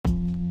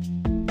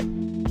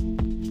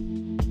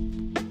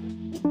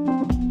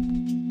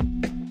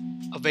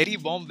very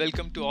warm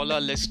welcome to all our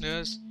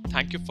listeners.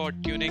 Thank you for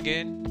tuning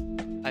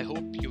in. I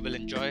hope you will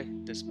enjoy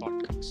this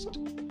podcast.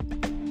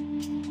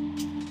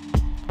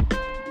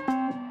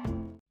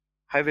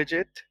 Hi,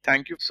 Vijeth.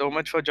 Thank you so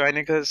much for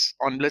joining us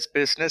on Bliss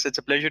Business. It's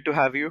a pleasure to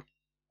have you.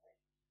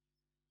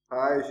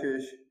 Hi,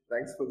 Shish.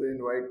 Thanks for the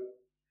invite.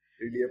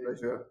 Really a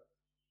pleasure.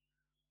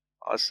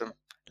 Awesome.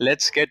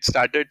 Let's get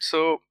started.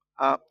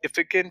 If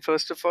you can,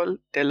 first of all,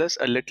 tell us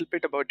a little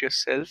bit about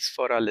yourselves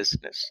for our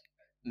listeners,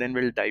 then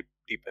we'll dive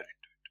deeper.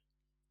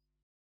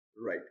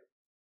 Right.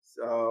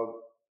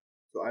 So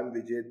I'm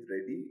Vijeth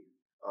Reddy.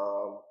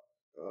 Um,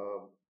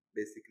 uh,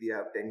 Basically, I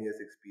have 10 years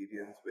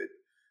experience with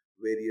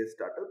various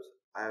startups.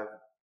 I have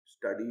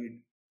studied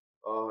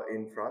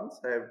in France.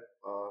 I have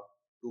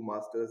two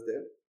masters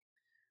there.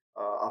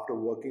 After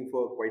working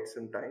for quite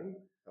some time,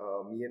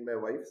 me and my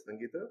wife,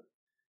 Sangeeta,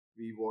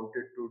 we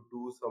wanted to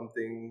do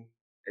something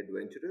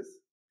adventurous.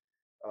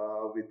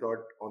 We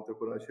thought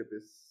entrepreneurship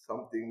is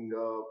something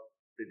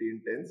pretty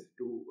intense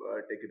to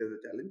take it as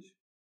a challenge,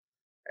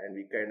 and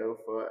we kind of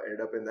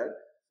ended up in that.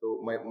 So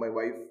my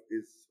wife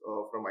is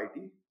from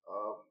IT.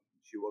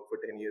 She worked for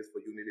 10 years for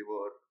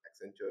Unilever,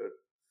 Accenture,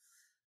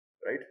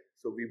 right?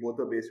 So we both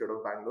are based out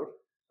of Bangalore.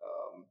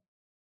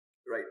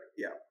 Right,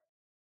 yeah.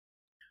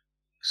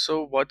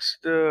 So, what's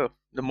the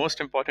most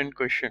important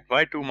question?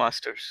 Why two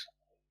masters?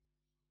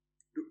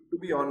 To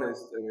be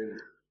honest, I mean,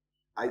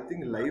 I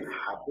think life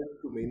happens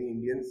to many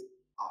Indians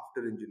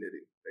after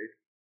engineering, right?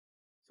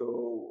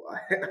 So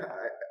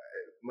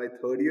my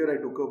third year,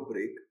 I took a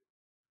break.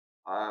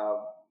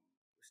 Um,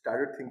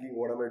 Started thinking,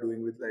 what am I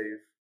doing with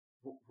life?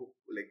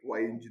 Like, why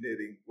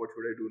engineering? What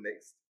should I do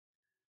next?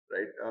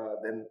 Right.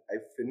 Then I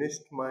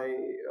finished my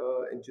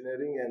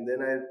engineering, and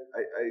then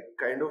I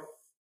kind of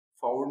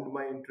found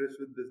my interest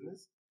with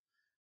business,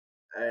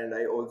 and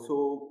I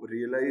also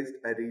realized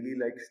I really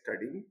like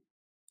studying.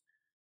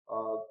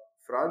 Uh,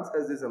 France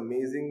has this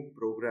amazing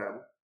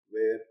program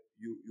where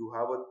you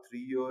have a 3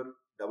 year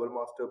double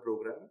master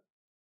program,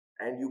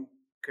 and you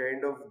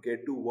kind of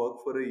get to work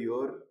for a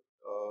year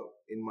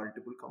in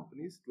multiple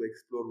companies to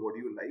explore what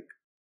you like.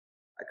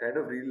 I kind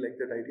of really like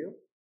that idea.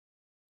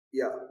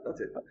 Yeah,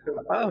 that's it.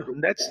 Oh,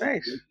 that's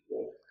nice.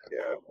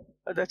 Yeah.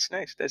 That's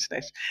nice. That's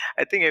nice.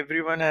 I think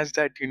everyone has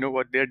that,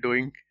 what they're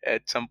doing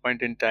at some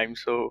point in time.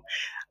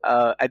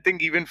 I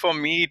think even for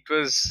me, it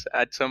was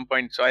at some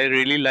point. So, I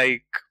really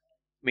like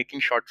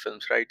making short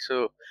films, right?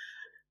 So,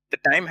 the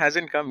time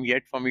hasn't come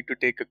yet for me to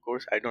take a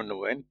course. I don't know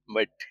when,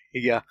 but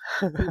yeah.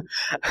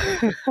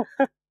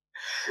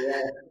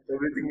 Yeah,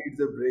 everything needs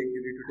a break.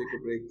 You need to take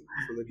a break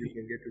so that you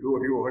can get to do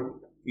what you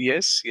want.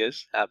 Yes,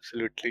 yes,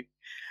 absolutely.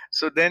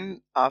 So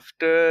then,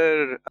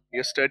 after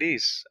your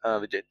studies,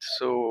 Vijay,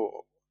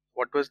 so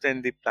what was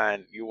then the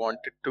plan? You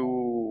wanted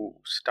to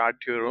start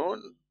your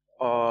own,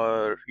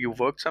 or you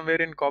worked somewhere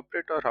in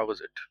corporate, or how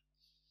was it?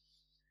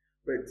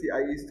 Right. See,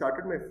 I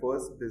started my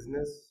first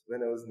business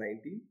when I was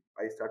 19.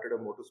 I started a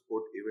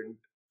motorsport event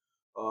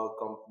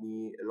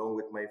company along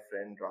with my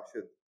friend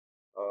Rashid.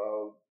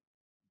 Uh,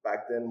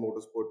 Back then,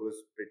 motorsport was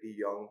pretty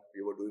young.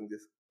 We were doing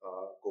this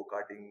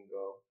go-karting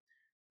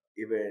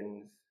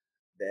events.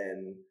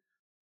 Then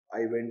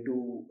I went to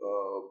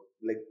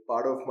like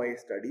part of my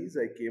studies.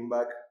 I came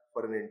back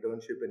for an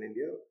internship in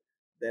India.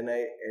 Then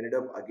I ended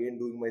up again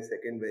doing my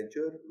second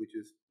venture, which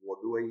is what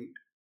do I eat.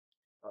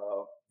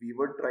 We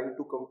were trying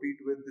to compete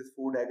with these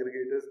food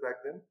aggregators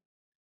back then.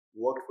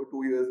 Worked for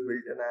 2 years,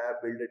 built an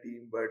app, built a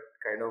team, but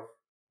kind of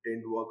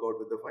didn't work out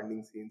with the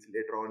funding scenes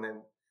later on. And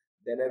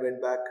then I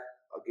went back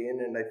again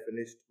and I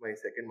finished my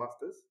second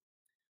master's.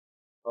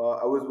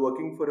 I was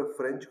working for a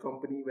French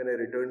company when I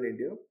returned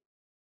India.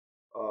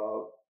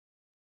 Uh,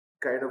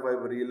 Kind of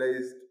I've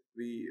realized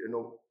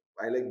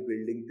I like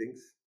building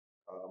things.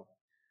 Um,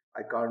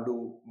 I can't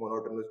do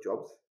monotonous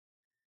jobs.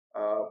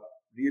 Uh,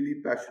 Really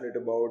passionate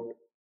about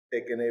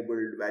tech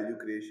enabled value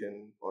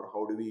creation, or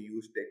how do we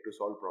use tech to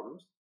solve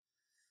problems.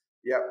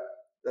 Yeah,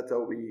 that's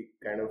how we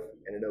kind of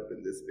ended up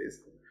in this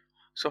space.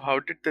 So how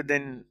did the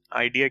then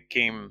idea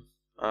came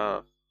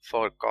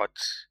for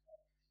Kots?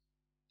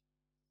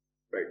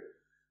 Right.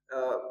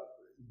 Uh,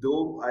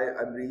 though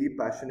I'm really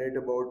passionate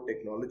about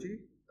technology,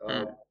 Hmm.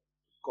 uh,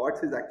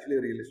 Kots is actually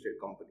a real estate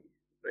company,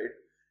 right?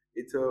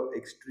 It's a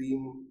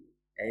extreme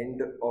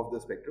end of the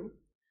spectrum.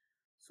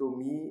 So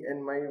me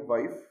and my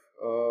wife,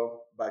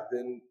 back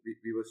then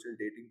we were still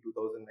dating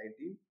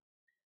 2019.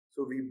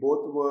 So we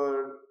both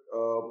were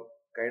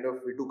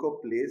we took a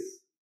place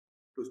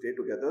to stay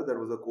together. That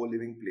was a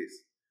co-living place,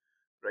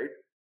 right?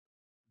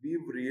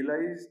 We've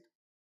realized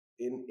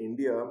in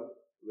India,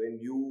 when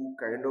you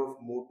kind of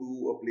move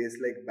to a place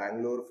like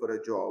Bangalore for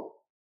a job,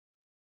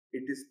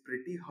 it is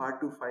pretty hard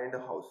to find a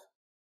house,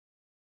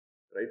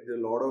 right? There are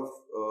a lot of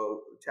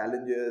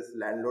challenges.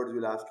 Landlords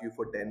will ask you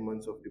for 10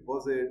 months of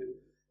deposit,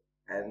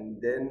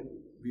 and then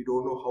we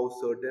don't know how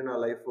certain our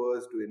life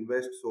was to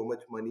invest so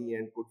much money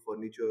and put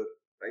furniture,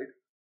 right?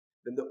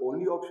 Then the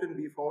only option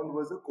we found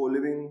was a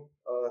co-living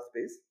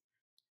space,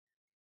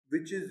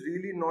 which is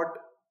really not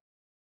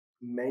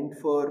meant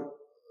for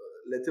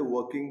let's say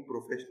working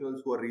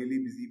professionals who are really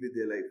busy with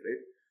their life,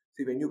 right?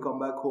 See, when you come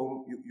back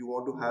home, you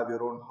want to have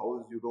your own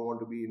house. You don't want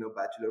to be in a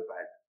bachelor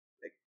pad,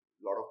 like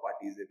a lot of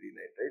parties every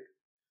night, right?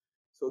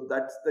 So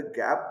that's the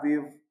gap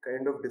we've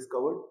kind of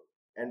discovered,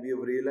 and we have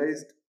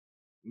realized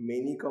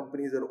many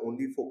companies are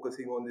only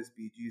focusing on this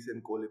PGs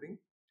and co-living.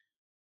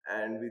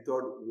 And we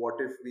thought,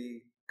 what if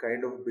we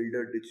kind of build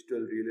a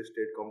digital real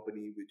estate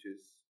company which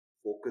is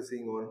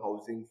focusing on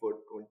housing for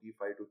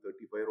 25 to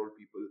 35-year-old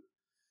people,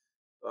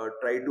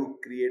 try to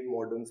create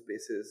modern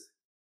spaces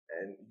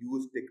and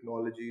use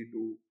technology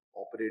to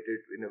operate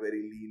it in a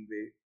very lean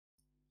way,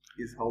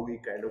 is how we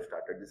kind of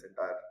started this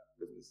entire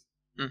business.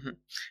 Hmm.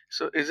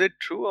 So is it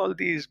true all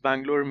these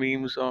Bangalore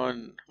memes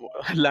on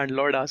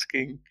landlord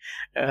asking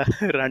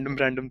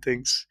random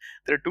things?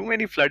 There are too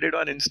many flooded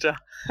on Insta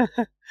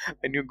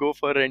when you go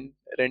for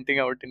renting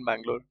out in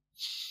Bangalore.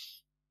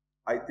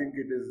 I think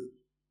it is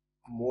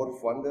more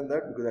fun than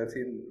that because I've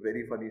seen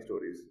very funny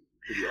stories,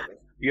 to be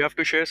honest. You have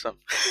to share some.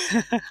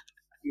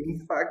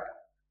 In fact,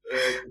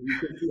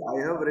 recently I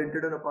have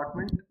rented an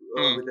apartment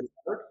Hmm. with a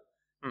landlord,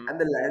 Hmm. and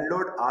the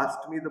landlord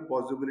asked me the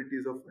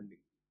possibilities of funding.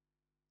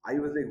 I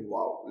was like,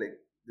 wow, like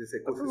this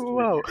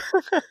ecosystem is Wow.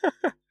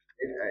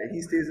 getting.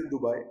 He stays in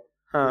Dubai,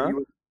 so he Huh?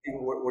 was asking,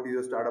 what is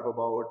your startup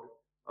about?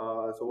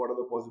 So what are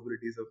the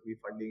possibilities of me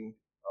funding?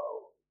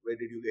 Where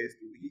did you guys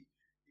do? He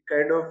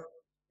kind of,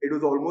 it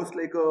was almost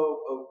like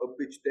a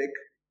pitch deck,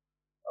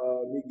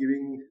 me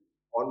giving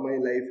on my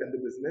life and the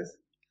business.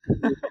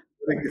 He was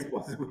exploring his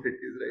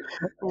possibilities, right?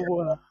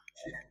 Wow.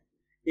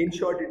 In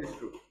short, it is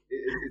true.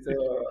 It's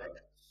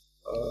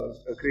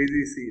a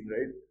crazy scene,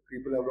 right?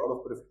 People have a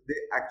lot of they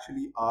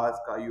actually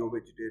ask, "Are you a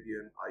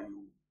vegetarian? Are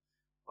you,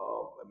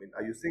 I mean,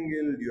 are you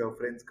single? Do you have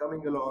friends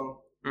coming along?"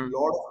 Hmm.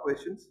 Lot of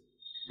questions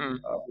Hmm.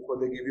 before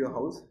they give you a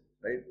house,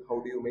 right? How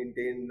do you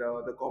maintain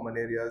the common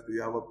areas? Do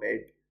you have a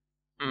pet?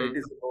 Pet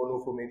Hmm. is a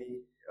no-no for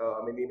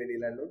many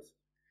landlords,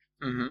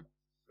 Hmm.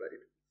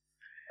 right?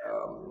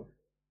 Um,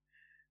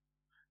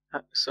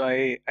 So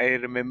I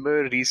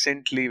remember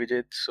recently,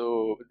 Vijay.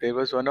 So there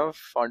was one of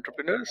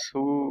entrepreneurs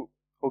who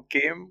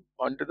came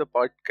onto the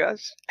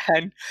podcast,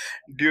 and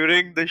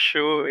during the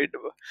show,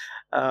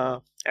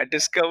 I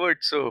discovered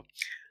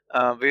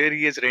where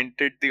he has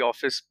rented the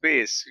office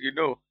space.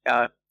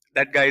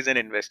 That guy is an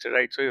investor,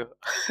 right? So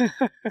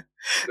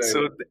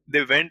right.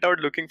 they went out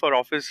looking for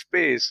office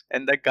space,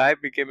 and that guy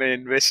became an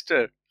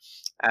investor,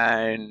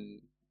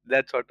 and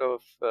that sort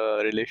of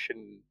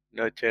relation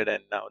nurtured,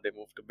 and now they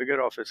moved to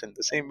bigger office in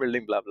the same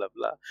building, blah blah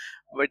blah.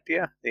 But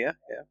yeah.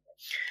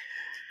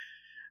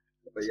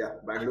 But yeah,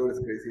 Bangalore is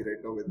crazy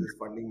right now with this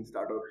funding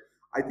startup.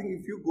 I think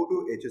if you go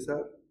to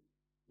HSR,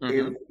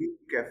 Mm-hmm. every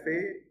cafe,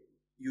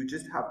 you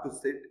just have to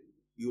sit.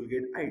 You'll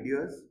get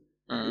ideas.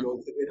 Mm-hmm. You'll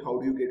also get how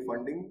do you get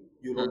funding.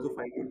 You'll Mm. also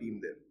find your team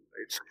there,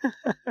 right?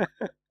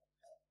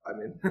 I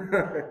mean,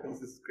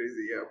 this is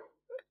crazy. Yeah.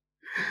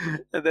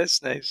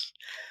 That's nice.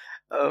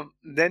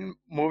 Then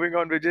moving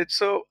on, Vijay.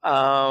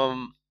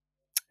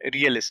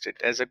 Real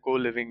estate as a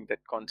co-living,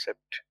 that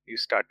concept you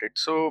started.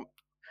 So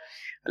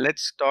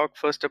let's talk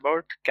first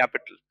about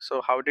capital.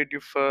 So how did you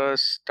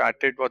first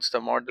started? What's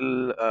the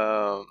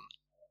model?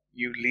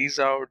 You lease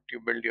out, you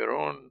build your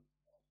own.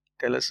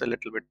 Tell us a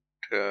little bit.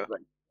 Uh,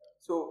 Right.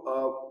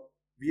 So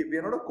we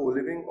are not a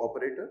co-living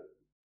operator.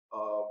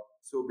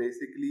 So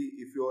basically,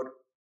 if you're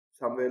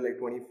somewhere like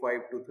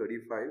 25 to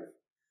 35,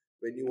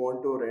 when you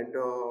want to rent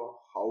a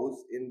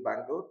house in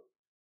Bangalore,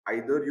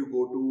 either you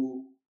go to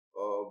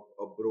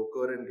a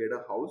broker and get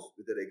a house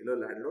with a regular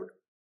landlord,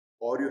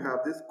 or you have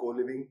this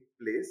co-living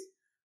place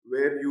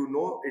where you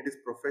know it is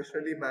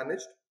professionally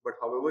managed, but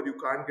however you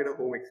can't get a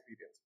home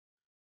experience.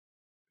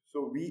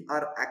 So we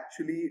are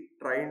actually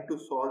trying to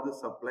solve the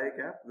supply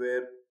gap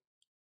where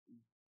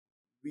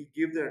we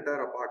give the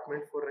entire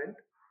apartment for rent,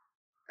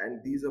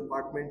 and these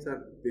apartments are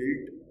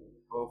built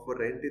for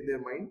rent in their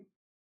mind,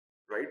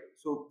 right?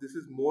 So this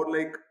is more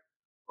like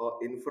a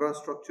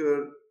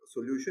infrastructure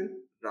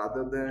solution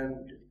rather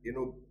than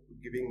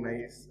giving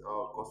nice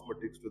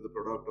cosmetics to the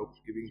product or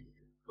giving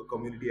a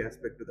community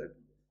aspect to that.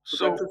 So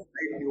so that's a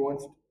slight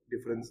nuanced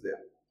difference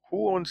there.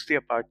 who owns the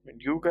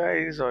apartment? You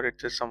guys, or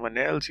it's just someone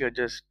else? You're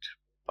just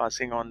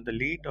passing on the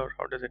lead, or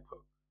how does it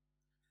work?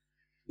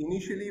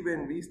 Initially,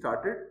 when we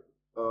started,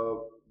 uh,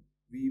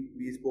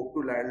 we spoke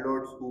to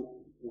landlords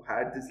who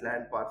had these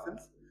land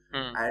parcels,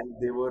 Mm, and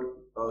they were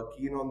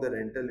keen on the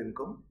rental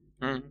income.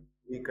 mm,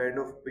 We kind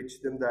of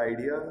pitched them the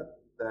idea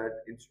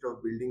that instead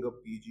of building a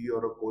PG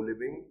or a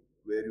co-living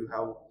where you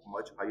have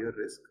much higher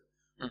risk,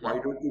 why mm-hmm,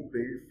 don't you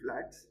build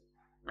flats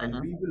and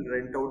mm-hmm. we will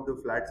rent out the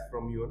flats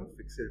from you on a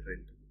fixed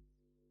rent.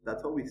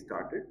 That's how we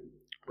started.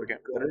 But Okay.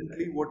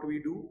 currently, what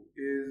we do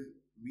is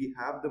we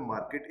have the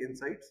market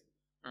insights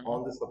Mm-hmm,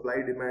 on the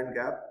supply demand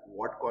gap,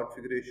 what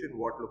configuration,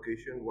 what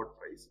location, what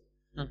price.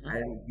 mm-hmm.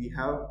 And we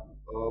have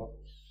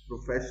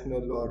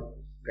professional or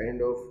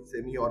kind of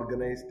semi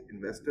organized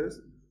investors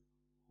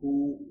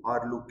who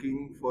are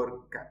looking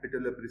for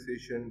capital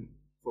appreciation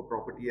for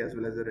property as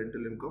well as a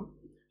rental income.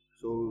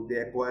 So they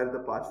acquire the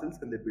parcels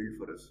and they build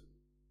for us.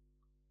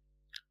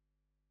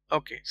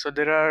 Okay, so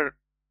there are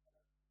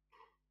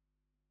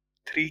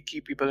three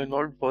key people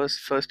involved.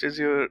 First is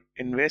your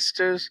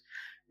investors,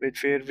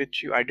 which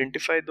you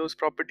identify those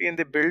property and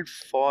they build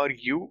for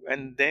you,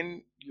 and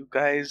then you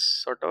guys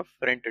sort of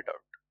rent it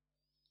out.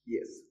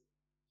 Yes.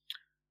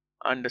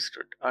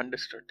 Understood.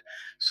 Understood.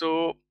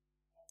 So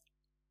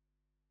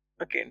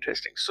okay,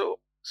 interesting. So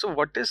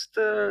what is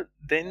the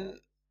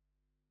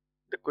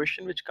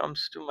question which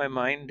comes to my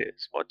mind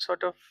is what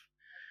sort of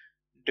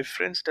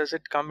difference does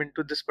it come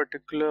into this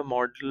particular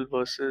model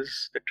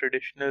versus the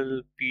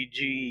traditional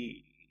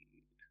PG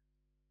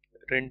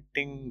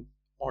renting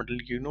model?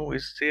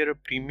 Is there a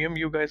premium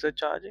you guys are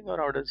charging, or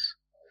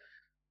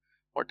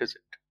what is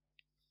it?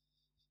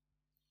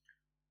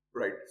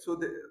 Right. So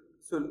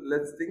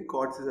let's think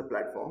Kots is a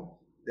platform.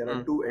 There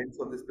are Mm. two ends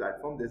of this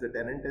platform. There's a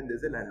tenant and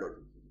there's a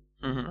landlord.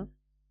 Mm-hmm.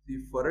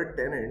 See, for a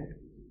tenant,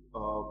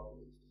 uh,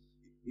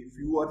 if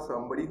you are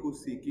somebody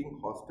who's seeking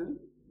hostel,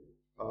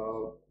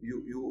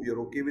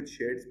 you're okay with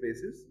shared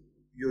spaces.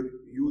 You're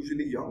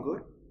usually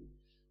younger,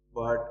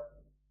 but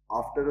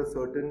after a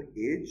certain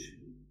age,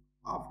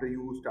 after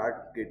you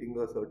start getting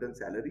a certain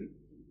salary,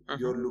 Mm-hmm.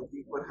 you're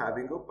looking for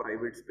having a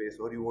private space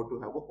or you want to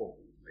have a home,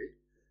 right?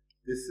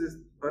 This is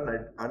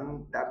an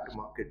untapped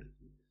market.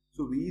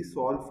 So we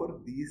solve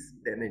for these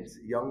tenants,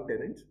 young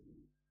tenants.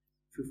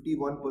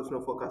 51%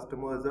 of our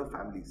customers are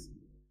families,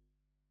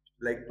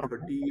 like Okay.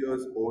 30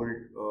 years old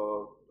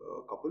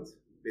couples,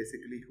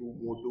 basically who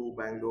move to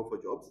Bangalore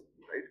for jobs,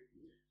 right?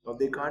 Now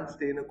they can't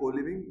stay in a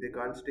co-living, they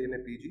can't stay in a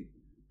PG,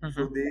 Mm-hmm.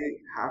 so they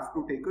have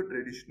to take a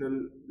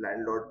traditional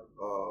landlord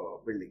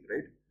building,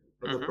 right?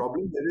 Now the Mm-hmm.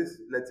 problem there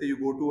is, let's say you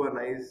go to a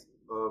nice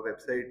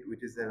website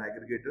which is an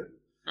aggregator,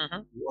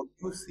 Mm-hmm. what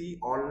you see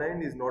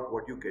online is not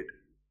what you get.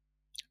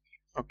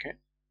 Okay.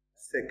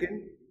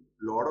 Second,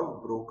 lot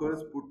of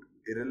brokers put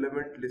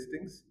irrelevant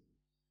listings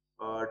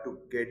to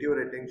get your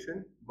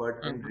attention,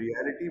 but in Mm-hmm.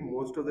 reality,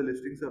 most of the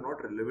listings are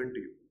not relevant to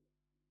you.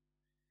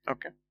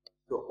 Okay.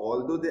 So,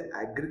 although they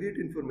aggregate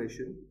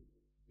information,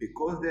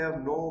 because they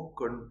have no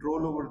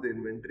control over the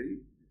inventory,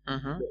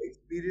 Mm-hmm. the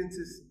experience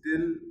is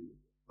still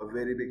a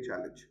very big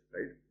challenge,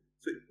 right?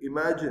 So,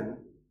 imagine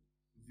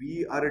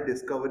we are a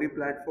discovery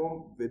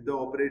platform with the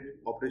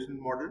operation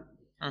model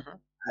Mm-hmm.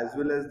 as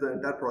well as the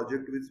entire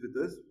project is with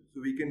us.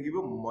 So we can give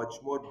a much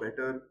more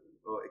better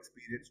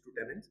experience to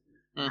tenants,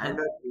 Mm-hmm. and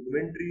our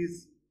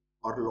inventories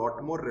are a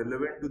lot more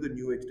relevant to the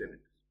new age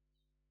tenant.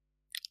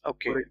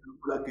 For Okay.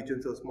 example, our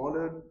kitchens are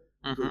smaller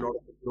because Mm-hmm. not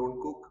of them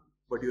don't cook,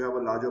 but you have a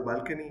larger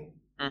balcony,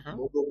 Mm-hmm.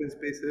 more open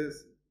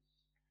spaces,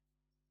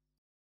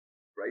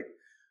 right?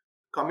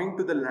 Coming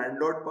to the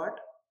landlord part,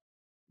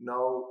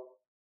 now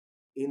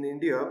in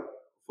India,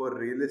 for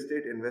real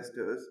estate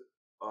investors,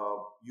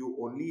 you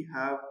only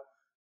have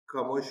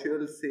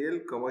commercial sale,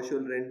 commercial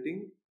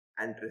renting,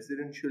 and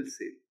residential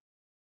sale.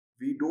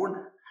 We don't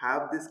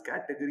have this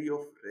category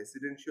of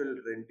residential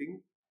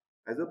renting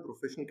as a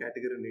professional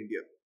category in India.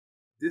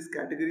 This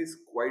category is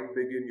quite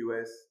big in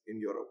US, in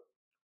Europe,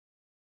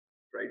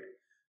 right?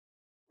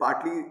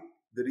 Partly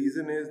the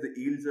reason is the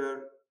yields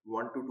are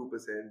 1 to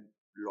 2%,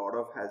 lot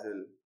of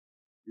hassle.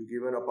 You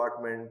give an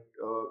apartment,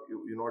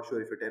 you're not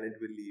sure if a tenant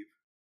will leave.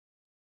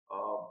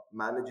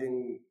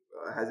 Managing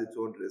has its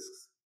own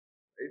risks,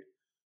 right?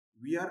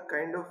 We are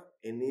kind of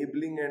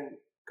enabling and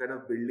kind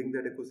of building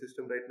that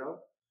ecosystem right now.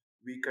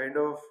 We kind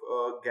of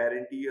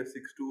guarantee a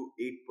 6 to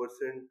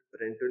 8%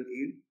 rental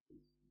yield.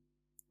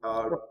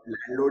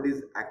 Landlord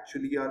is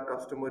actually our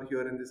customer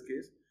here in this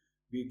case.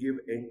 We give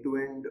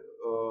end-to-end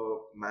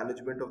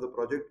management of the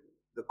project.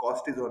 The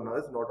cost is on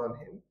us, not on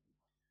him,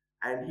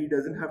 and he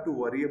doesn't have to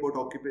worry about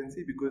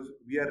occupancy because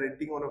we are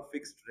renting on a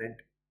fixed rent,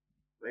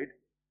 right?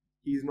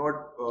 He's not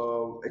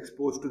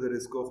exposed to the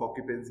risk of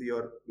occupancy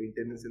or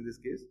maintenance in this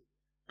case,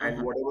 and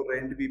Mm-hmm. whatever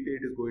rent we pay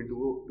it is going to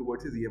go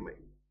towards his EMI.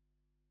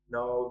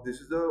 Now, this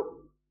is a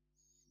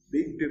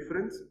big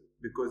difference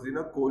because in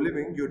a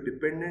co-living you're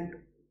dependent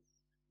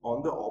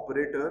on the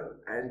operator,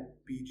 and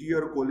PG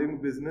or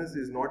co-living business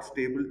is not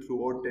stable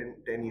throughout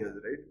 10 years,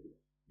 right?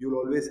 You'll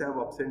always have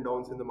ups and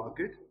downs in the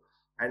market,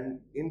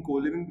 and in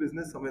co-living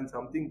business, when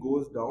something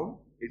goes down,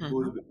 it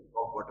goes Mm-hmm. with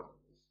rock bottom.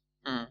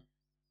 Mm.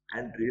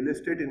 And real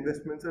estate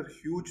investments are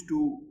huge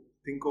to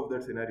think of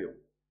that scenario.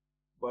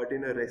 But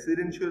in a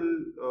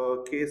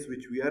residential case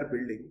which we are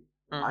building,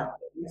 Mm-hmm. our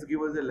tenants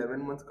give us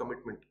 11 months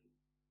commitment.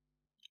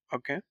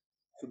 Okay.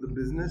 So the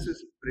business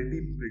is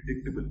pretty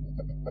predictable.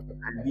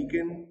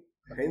 And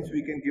hence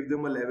we can give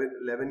them a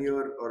 11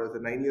 year or as a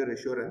 9 year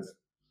assurance.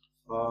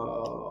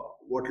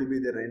 What will be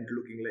the rent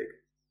looking like?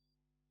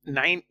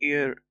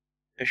 9-year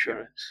Yeah,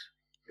 assurance.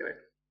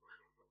 correct.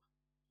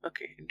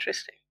 Okay,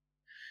 interesting.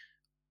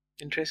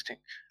 Interesting.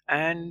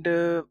 And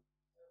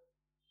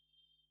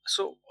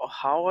so,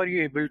 how are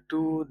you able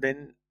to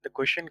then? The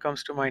question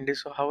comes to mind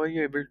is, so how are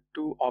you able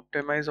to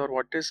optimize, or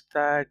what is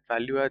that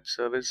value add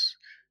service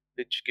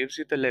which gives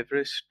you the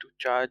leverage to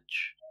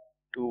charge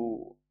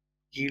to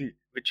yield,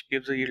 which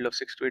gives a yield of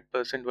 6 to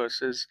 8%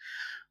 versus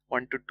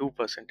 1 to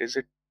 2%? Is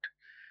it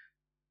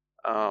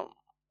um,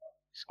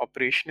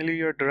 operationally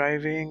you're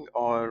driving,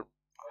 or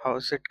how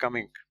is it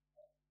coming?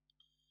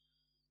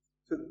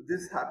 So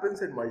this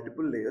happens at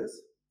multiple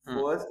layers. Mm,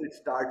 First, it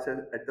starts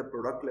at the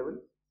product level.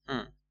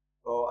 mm,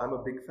 I'm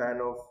a big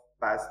fan of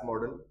PaaS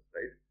model,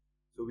 right?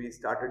 So we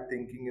started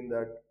thinking in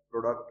that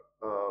product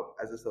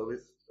as a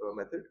service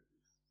method.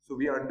 So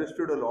we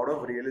understood a lot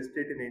of real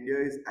estate in India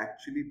is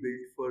actually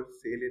built for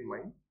sale in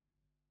mind.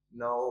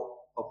 Now,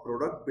 a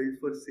product built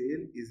for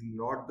sale is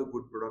not the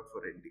good product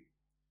for renting.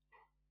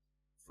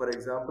 For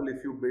example,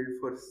 if you build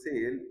for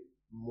sale,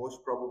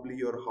 most probably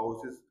your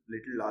house is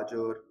little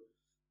larger,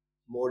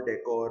 more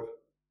decor,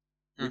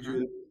 which mm-hmm,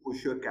 will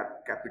push your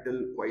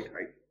capital quite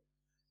high.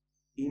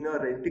 In a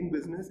renting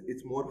business,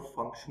 it's more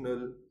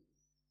functional,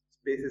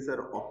 spaces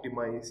are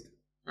optimized,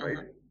 right?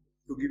 mm-hmm,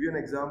 To give you an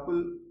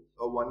example,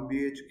 a 1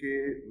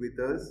 BHK with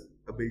us,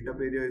 a built up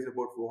area is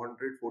about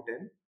 400,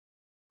 410.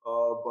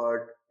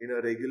 But in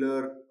a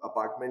regular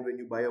apartment, when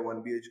you buy a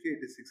 1 BHK,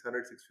 it is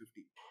 600,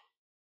 650,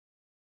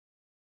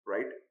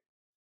 right?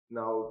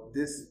 Now,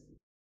 this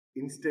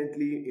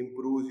instantly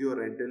improves your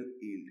rental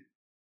yield.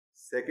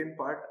 Second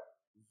part,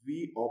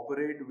 we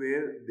operate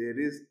where there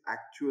is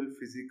actual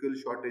physical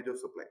shortage of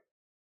supply.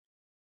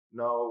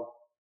 Now,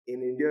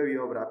 in India, we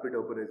have rapid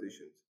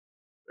urbanizations,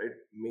 right?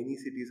 Many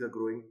cities are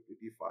growing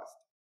pretty fast,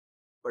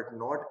 but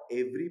not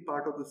every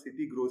part of the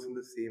city grows in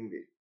the same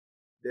way.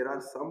 There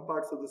are some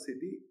parts of the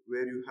city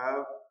where you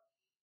have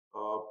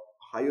uh,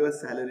 higher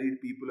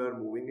salaried people are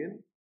moving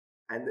in,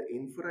 and the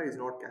infra is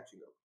not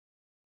catching up.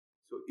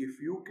 So,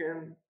 if you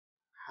can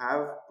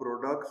have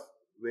products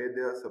where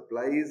their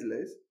supply is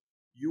less,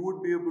 you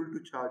would be able to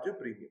charge a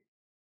premium,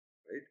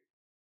 right?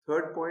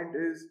 Third point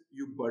is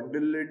you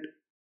bundle it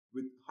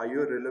with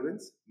higher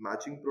relevance,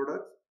 matching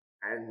products,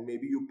 and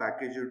maybe you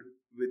package it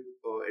with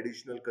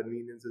additional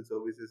convenience and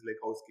services like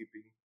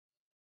housekeeping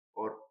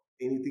or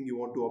anything you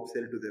want to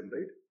upsell to them,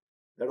 right?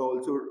 That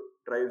also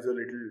drives a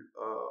little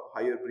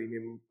higher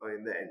premium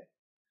in the end.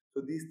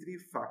 So these three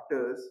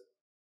factors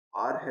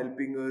are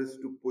helping us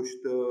to push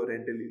the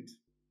rental yields.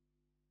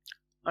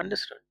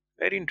 understood.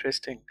 Very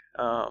interesting.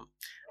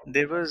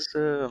 There was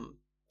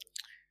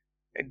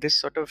this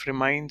sort of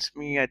reminds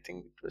me, I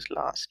think it was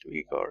last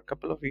week or a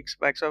couple of weeks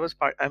back. So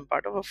I'm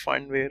part of a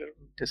fund where,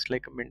 just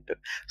like a mentor.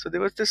 So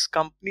there was this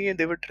company and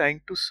they were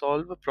trying to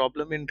solve a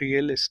problem in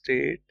real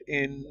estate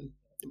in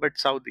but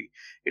Saudi.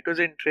 It was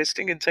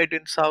interesting insight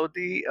in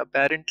Saudi.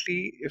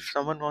 Apparently, if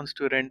someone wants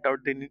to rent out,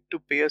 they need to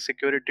pay a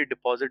security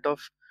deposit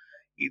of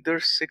either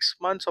 6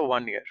 months or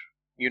 1 year.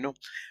 You know,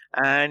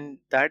 and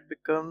that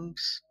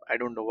becomes, I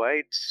don't know why,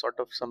 it's sort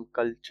of some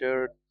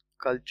culture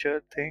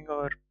thing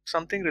or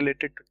something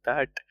related to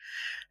that.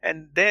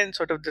 And then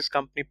sort of this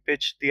company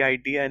pitched the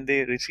idea and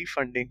they receive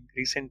funding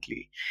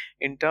recently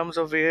in terms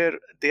of where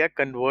they are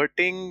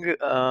converting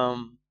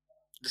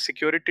the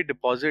security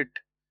deposit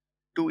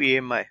to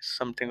AMI,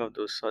 something of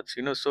those sorts.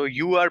 So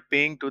you are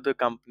paying to the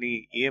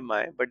company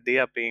EMI, but they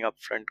are paying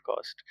upfront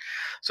cost.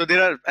 So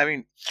there are, I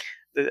mean,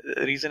 the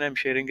reason I'm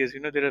sharing is,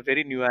 there are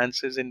very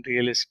nuances in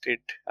real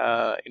estate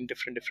in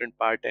different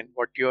part, and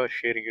what you're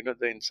sharing,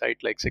 the insight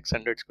like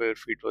 600 square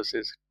feet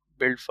versus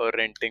built for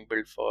renting,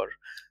 built for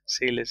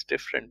sale is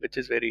different, which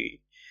is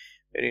very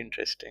very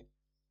interesting.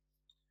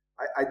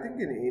 I think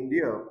in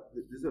India,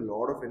 there's a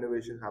lot of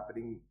innovation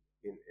happening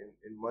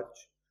in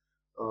much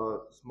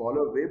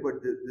smaller way,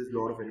 but there's a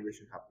lot of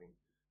innovation happening.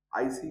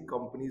 I see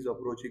companies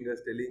approaching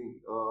us telling,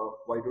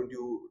 why don't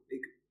you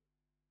take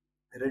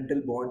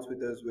rental bonds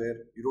with us where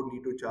you don't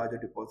need to charge a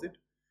deposit.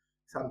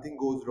 Something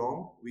goes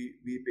wrong, we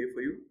pay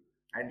for you,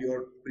 and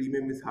your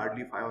premium is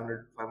hardly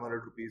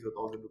 500 rupees or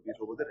 1000 rupees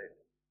over the rent.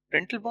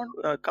 Rental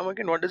bond, come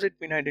again, what does it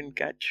mean? I didn't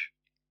catch.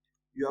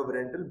 You have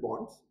rental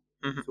bonds,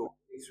 Hmm. so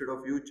instead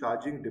of you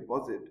charging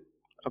deposit,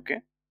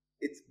 Okay.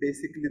 it's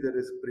basically the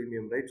risk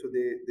premium, right? So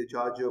they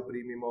charge you a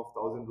premium of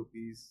 1000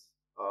 rupees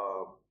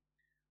uh,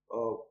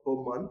 per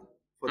month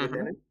for the Hmm.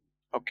 tenant,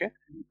 Okay.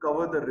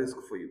 cover the risk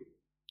for you,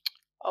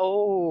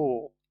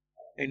 Oh,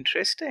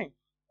 interesting.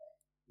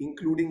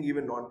 including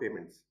even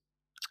non-payments.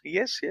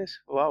 Yes, yes,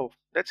 wow,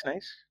 that's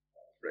nice.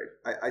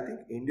 Right. I think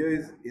India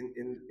is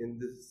in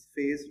this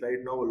phase right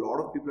now. A lot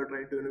of people are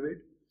trying to innovate.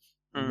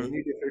 Mm-hmm.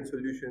 Many different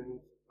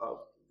solutions.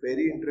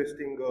 Very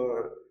interesting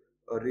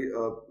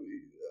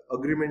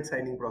agreement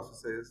signing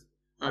processes.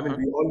 I mean, Mm-hmm.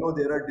 we all know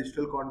there are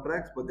digital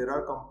contracts, but there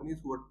are companies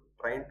who are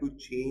trying to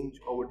change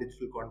how a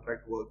digital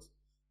contract works.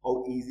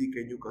 How easy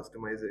can you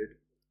customize it,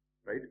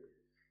 right?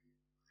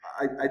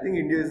 I think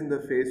India is in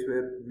the phase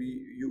where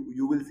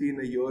you will see in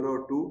a year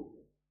or two,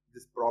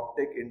 this prop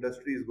tech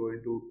industry is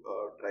going to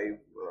drive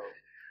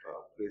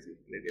crazy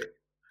in India.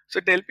 So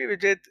tell me,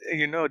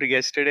 Vijay,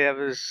 yesterday I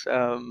was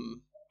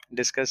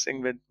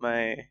discussing with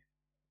my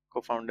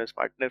co-founder's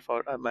partner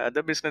for my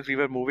other business. We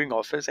were moving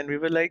office and we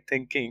were like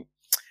thinking,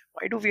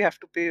 why do we have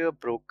to pay a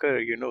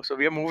broker? So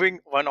we are moving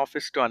one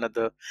office to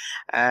another,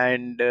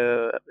 and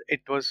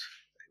it was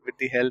with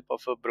the help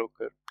of a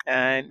broker.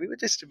 And we were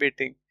just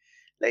debating,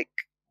 like,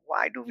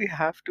 why do we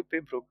have to pay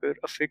broker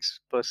a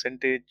fixed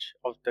percentage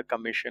of the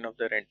commission of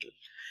the rental?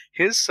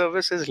 His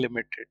service is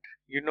limited.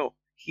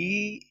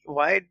 He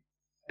why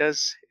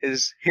does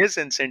his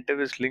incentive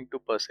is linked to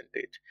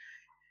percentage?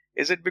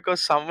 Is it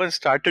because someone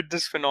started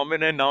this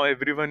phenomenon and now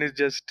everyone is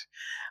just,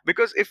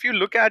 because if you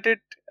look at it,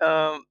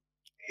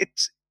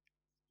 it's,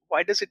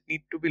 why does it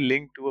need to be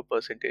linked to a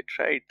percentage,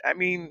 right? I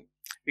mean,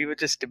 we were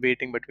just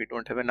debating, but we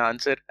don't have an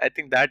answer. I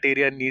think that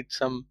area needs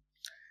some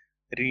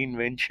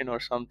reinvention or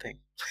something.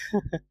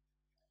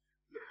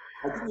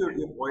 I think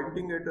you're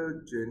pointing at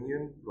a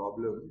genuine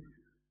problem,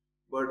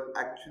 but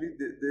actually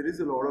there is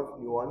a lot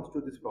of nuance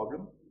to this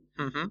problem.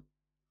 Mm-hmm.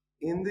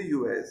 In the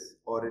US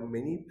or in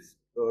many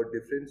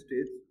different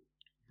states,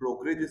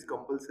 brokerage is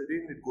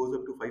compulsory and it goes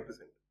up to 5%.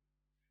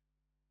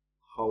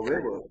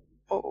 However,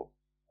 Oh.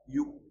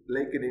 you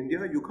like in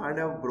India, you can't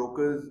have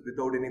brokers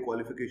without any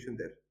qualification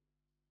there.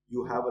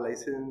 You have a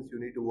license, you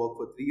need to work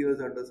for 3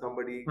 years under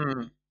somebody,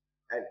 Hmm.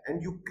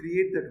 and you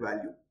create that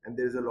value. And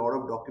there's a lot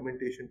of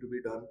documentation to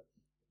be done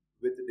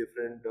with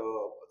different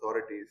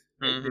authorities,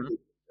 right? They Mm-hmm. do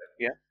that.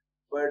 Yeah.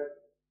 But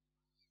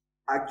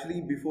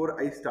actually, before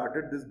I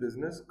started this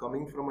business,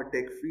 coming from a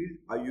tech field,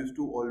 I used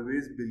to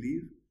always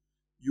believe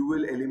you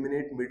will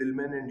eliminate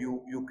middlemen and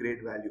you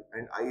create value.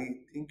 And I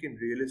think in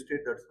real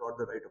estate, that's not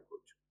the right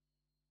approach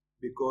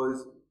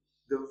because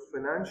the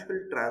financial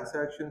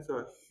transactions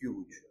are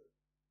huge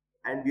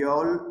and we are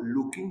all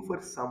looking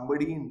for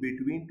somebody in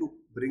between to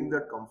bring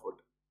that comfort.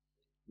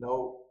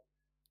 Now,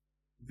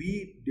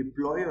 we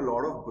deploy a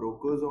lot of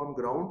brokers on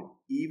ground,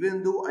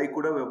 even though I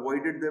could have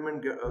avoided them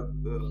and get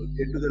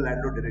to the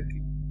landlord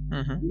directly.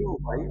 Mm-hmm. You know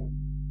why?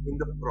 In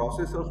the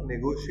process of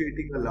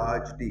negotiating a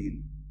large deal,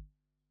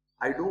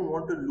 I don't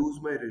want to lose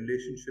my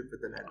relationship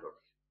with the landlord,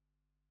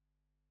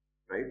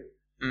 right?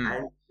 Mm.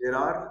 And there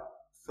are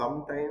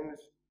sometimes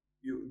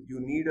you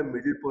need a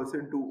middle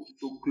person to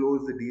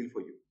close the deal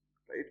for you,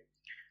 right?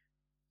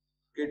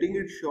 Getting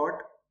it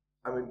short,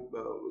 I mean,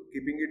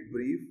 keeping it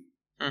brief,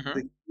 Mm-hmm.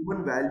 the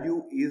human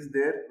value is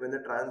there when the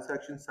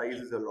transaction size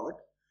is a lot.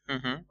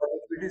 Mm-hmm. But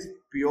if it is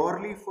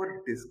purely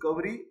for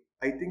discovery,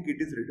 I think it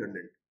is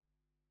redundant.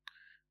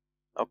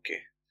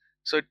 Okay.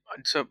 So,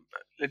 so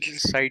little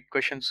side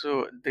question.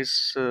 So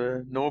this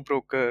no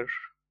broker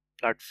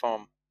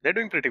platform, they're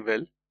doing pretty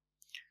well.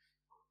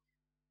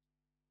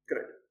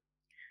 Correct.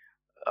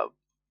 Uh,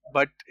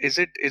 but is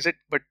it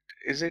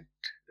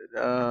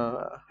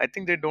I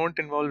think they don't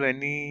involve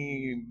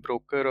any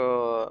broker,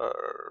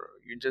 or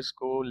you just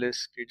go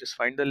list, you just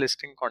find the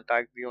listing,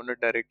 contact the owner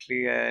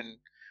directly, and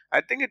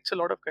I think it's a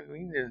lot of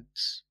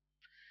convenience.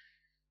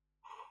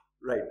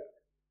 Right.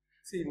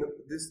 See, no,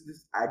 this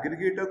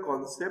aggregator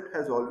concept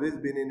has always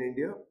been in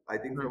India, I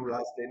think from Mm-hmm.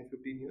 last 10,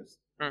 15 years.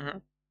 Mm-hmm.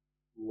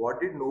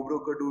 What did No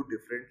Broker do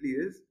differently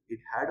is it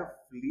had a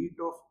fleet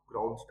of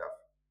ground staff,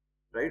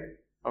 right?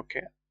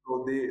 Okay.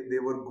 So they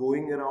were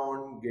going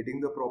around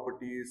getting the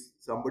properties,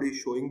 somebody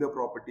showing the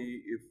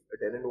property if a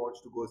tenant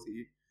wants to go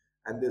see,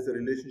 and there's a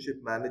relationship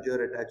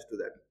manager attached to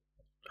that.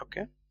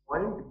 Okay.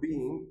 Point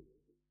being,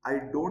 I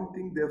don't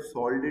think they've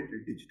solved it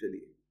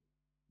digitally.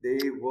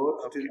 They were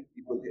still Okay.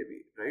 people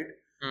heavy, right?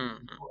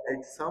 Mm-hmm.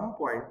 At some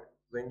point,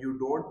 when you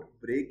don't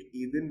break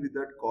even with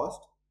that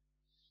cost,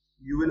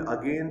 you will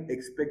again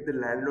expect the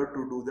landlord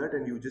to do that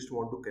and you just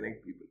want to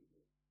connect people.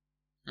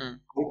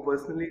 Mm-hmm. I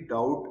personally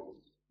doubt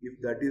if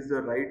that is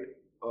the right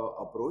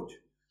approach.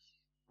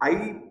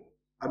 I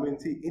I mean,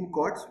 see, in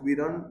Kots, we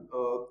run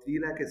 3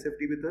 lakh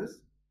SFT with us.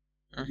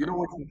 You Mm-hmm. know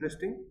what's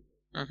interesting?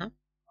 Mm-hmm.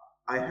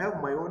 I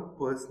have my own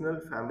personal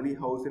family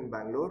house in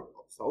Bangalore,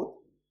 South.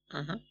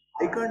 Mm-hmm.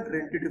 I can't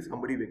rent it if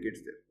somebody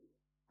vacates there.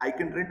 I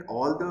can rent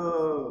all the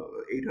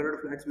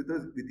 800 flats with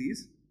us with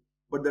ease,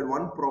 but that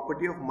one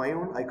property of my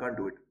own, I can't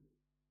do it.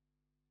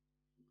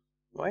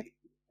 Why?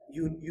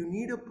 You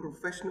need a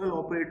professional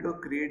operator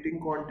creating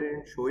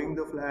content, showing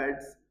the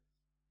flats,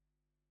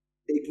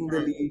 taking the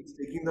leads,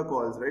 taking the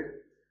calls, right?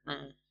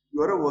 Mm-hmm.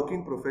 You are a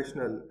working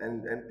professional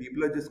and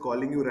people are just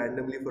calling you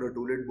randomly for a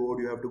toilet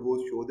board, you have to go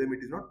show them.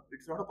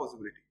 It's not a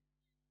possibility.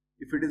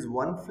 If it is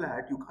one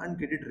flat, you can't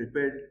get it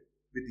repaired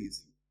with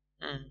ease,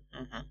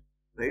 Mm-hmm.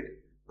 right?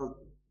 Now,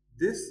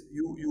 this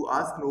you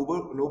ask no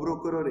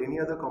broker or any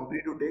other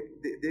company to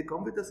take, they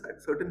come with a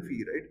certain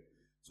fee, right?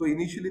 So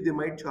initially they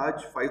might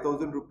charge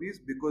 5,000 rupees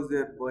because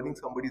they're burning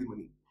somebody's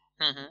money.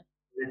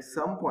 Mm-hmm. At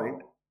some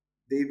point,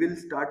 they will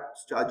start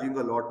charging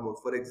a lot more.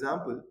 For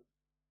example,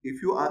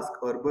 if you ask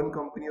urban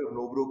company or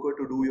no broker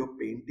to do your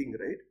painting,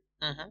 right?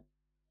 Mm-hmm.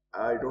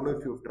 I don't know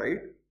if you've tried.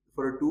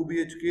 For a 2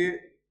 BHK,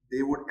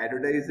 they would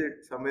advertise it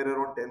somewhere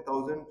around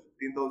 10,000,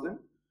 15,000,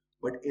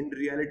 but in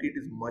reality, it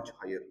is much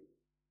higher.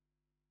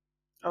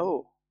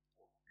 Oh.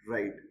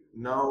 Right.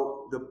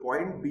 Now, the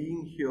point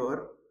being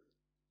here,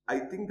 I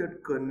think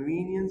that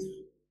convenience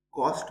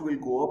cost will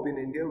go up in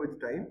India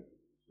with time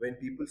when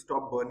people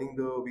stop burning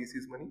the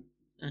VC's money.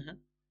 Mm-hmm.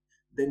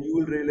 Then you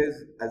will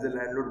realize as a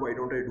landlord, why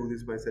don't I do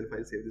this myself?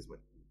 I'll save this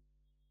money.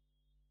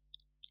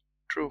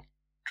 True.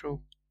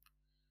 True.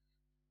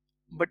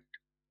 But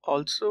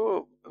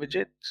also,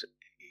 Vijay,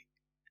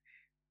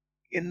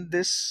 in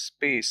this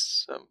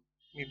space,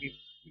 maybe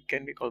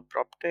can we call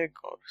prop tech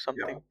or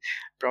Yeah. something,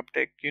 prop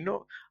tech,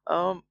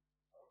 um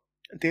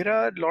There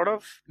are a lot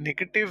of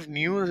negative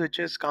news which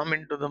has come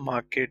into the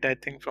market, I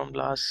think, from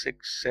last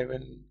 6,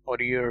 7 or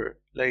year,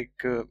 like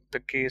the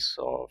case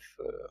of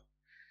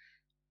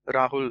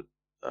Rahul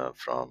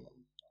from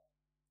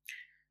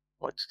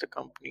what's the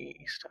company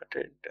he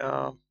started?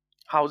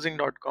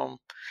 Housing.com,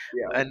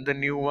 Yeah. and the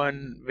new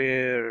one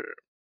where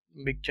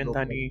No.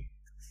 Chandani.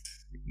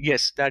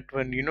 Yes, that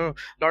one. A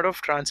lot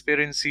of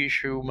transparency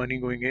issue, money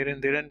going here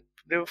and there, and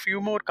there are a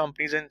few more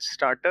companies and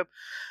startup.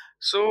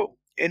 So,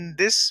 in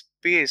this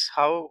space,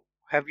 how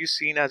have you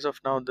seen as of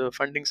now the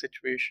funding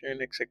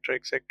situation, etc.,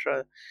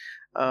 etc.?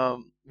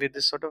 With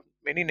this sort of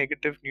many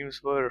negative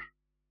news were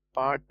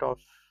part of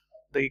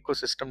the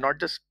ecosystem, not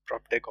just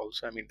PropTech.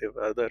 Also, I mean, there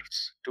were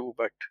others too,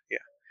 but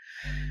yeah.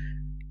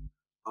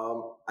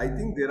 I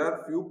think there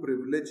are few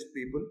privileged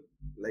people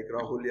like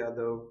Rahul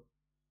Yadav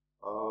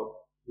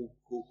who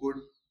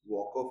could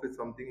walk off with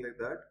something like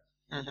that.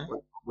 Hmm. But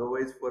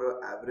otherwise, for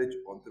an average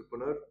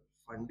entrepreneur,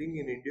 funding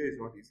in India is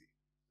not easy,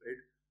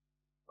 right?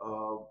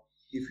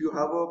 If you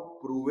have a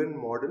proven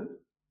model,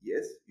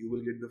 yes, you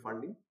will get the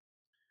funding.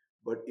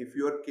 But if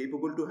you are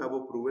capable to have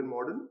a proven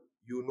model,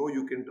 you know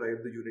you can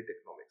drive the unit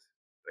economics,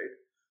 right?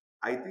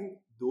 I think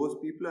those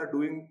people are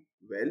doing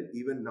well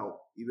even now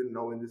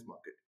in this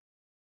market.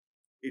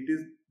 It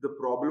is the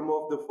problem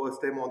of the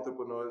first time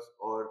entrepreneurs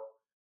or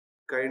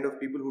kind of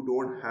people who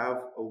don't have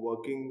a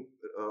working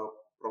uh,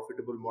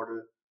 profitable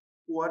model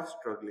who are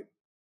struggling,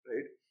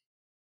 right?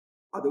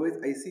 Otherwise,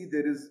 I see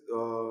there is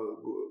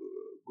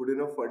good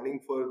enough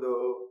funding for the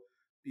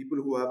people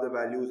who have the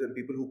values and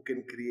people who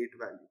can create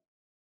value,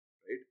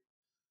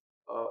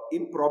 right?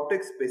 In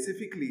PropTech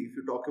specifically, if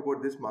you talk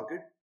about this market,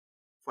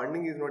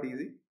 funding is not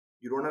easy.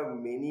 You don't have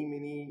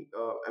many.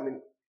 I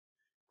mean,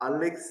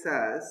 unlike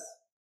SaaS,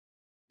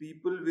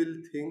 people will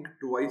think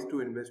twice to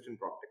invest in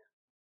PropTech.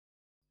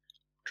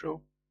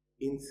 True.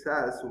 In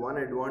SaaS, one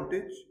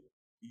advantage,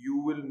 you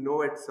will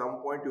know at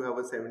some point you have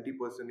a 70%,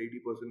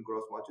 80%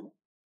 gross margin,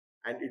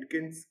 and it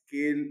can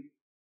scale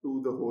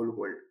to the whole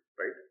world,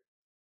 right?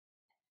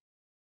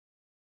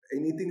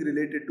 Anything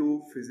related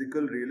to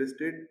physical real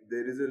estate,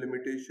 there is a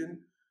limitation.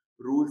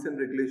 Rules and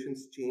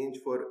regulations change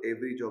for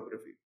every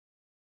geography.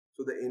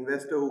 So the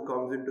investor who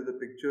comes into the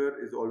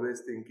picture is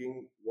always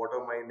thinking, what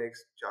are my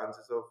next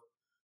chances of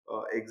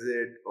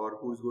exit, or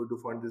who's going to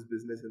fund this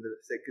business in the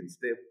second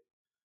step,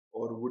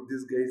 or would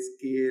this guy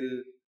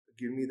scale,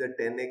 give me the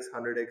 10x,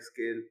 100x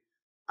scale?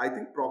 I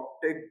think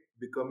PropTech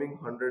becoming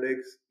 100x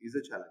is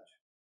a challenge.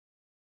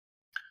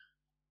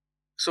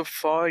 So,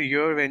 for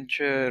your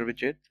venture,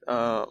 Vijit,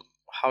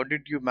 how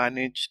did you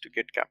manage to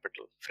get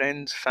capital?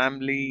 Friends,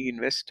 family,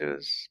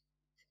 investors?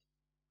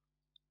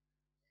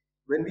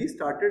 When we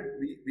started,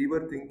 we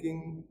were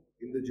thinking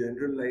in the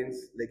general lines,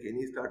 like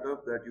any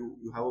startup, that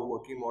you have a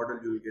working model,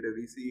 you'll get a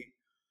VC,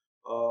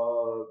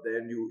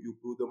 then you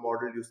prove the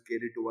model, you scale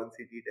it to one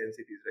city, 10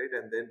 cities,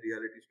 right? And then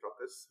reality struck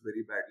us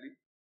very badly.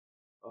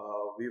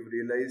 We've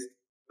realized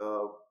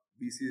uh,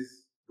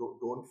 VCs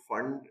don't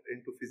fund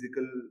into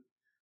physical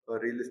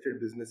real estate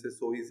businesses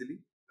so easily.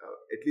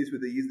 At least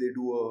with the ease they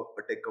do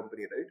a tech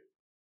company, right?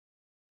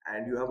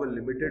 And you have a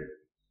limited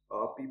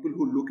people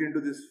who look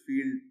into this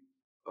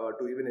field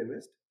to even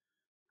invest.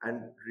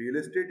 And real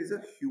estate is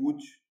a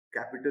huge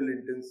capital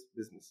intense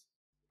business.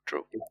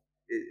 True.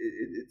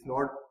 It's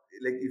not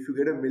like if you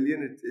get a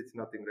million, it's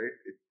nothing, right?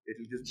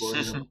 It'll just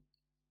burn in a month,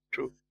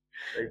 True.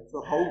 right?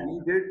 So how we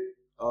did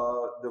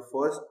the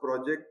first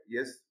project,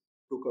 yes,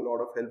 took a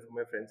lot of help from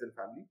my friends and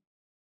family.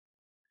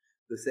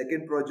 The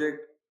second project,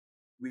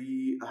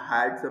 we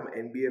had some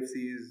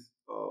NBFCs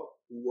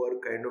who were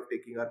kind of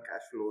taking our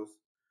cash flows.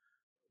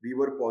 We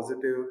were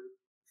positive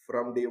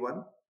from day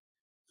one,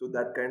 so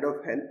that kind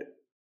of helped.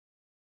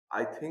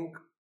 I think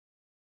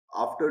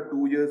after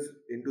 2 years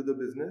into the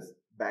business,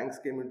 banks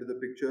came into the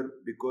picture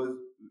because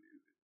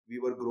we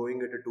were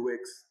growing at a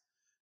 2x,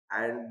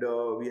 and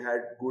we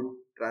had good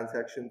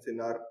transactions in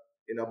our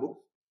books.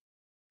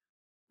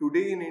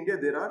 Today in India,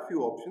 there are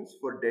few options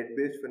for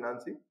debt-based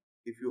financing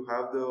if you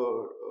have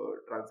the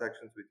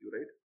transactions with you,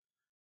 right?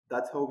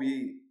 That's how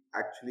we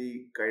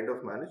actually kind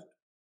of managed.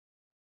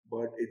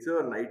 But it's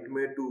a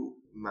nightmare to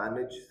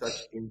manage such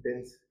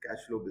intense cash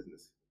flow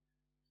business.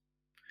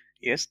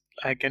 Yes,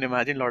 I can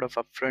imagine a lot of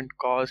upfront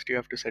cost. You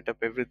have to set up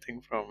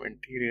everything from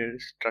interior Yeah.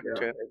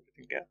 structure,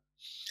 everything. Yeah.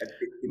 And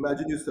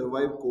imagine you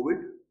survive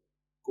COVID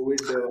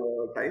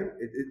time.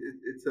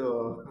 It's a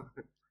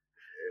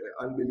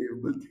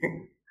unbelievable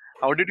thing.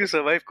 How did you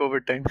survive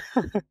COVID time?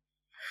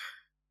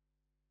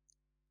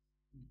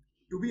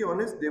 To be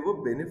honest, there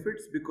were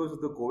benefits because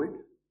of the COVID,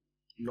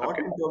 not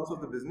Okay. in terms of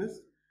the business.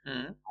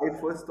 Mm. I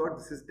first thought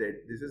this is dead.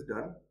 This is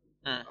done.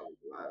 Mm.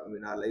 I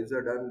mean, our lives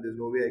are done. There's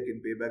no way I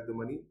can pay back the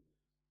money.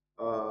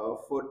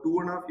 For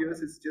 2.5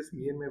 years, it's just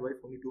me and my wife,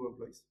 only two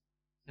employees.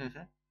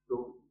 Hmm.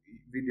 So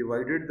we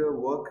divided the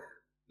work,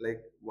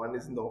 like one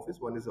is in the office,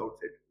 one is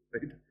outside,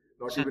 right?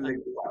 Not even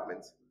like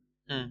departments.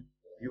 Mm.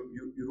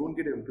 You don't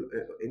get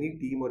any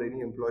team or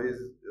any employees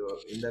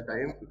in that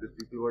time because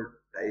people were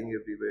dying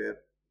everywhere.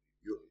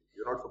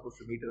 You're not supposed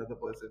to meet another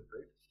person,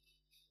 right?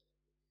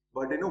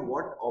 But you know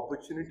what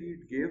opportunity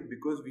it gave,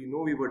 because we know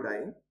we were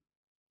dying,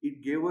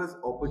 it gave us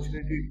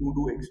opportunity to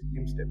do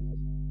extreme steps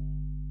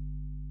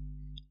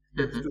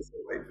Mm-hmm. to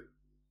survive,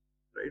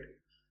 right?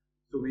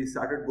 So we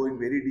started going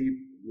very deep.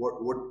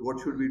 What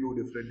should we do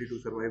differently to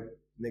survive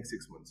next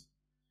 6 months?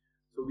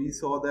 So we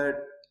saw that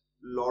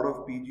a lot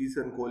of PGs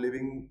and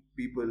co-living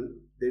people,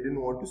 they didn't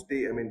want to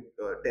stay. I mean,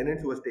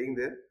 tenants who were staying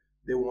there,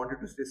 they wanted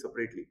to stay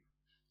separately.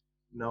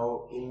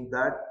 Now, in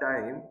that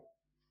time,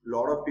 a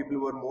lot of people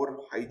were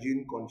more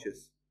hygiene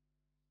conscious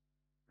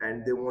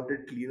and they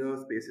wanted cleaner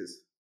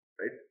spaces,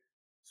 right?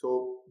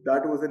 So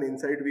that was an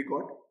insight we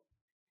got.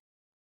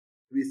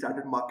 We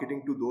started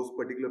marketing to those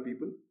particular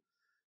people.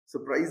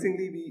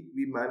 Surprisingly,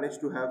 we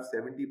managed to have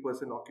 70%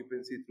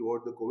 occupancy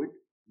throughout the COVID.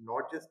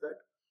 Not just that,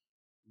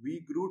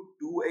 we grew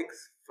 2x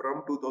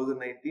from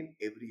 2019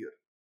 every year,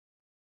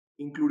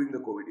 including the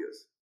COVID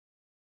years.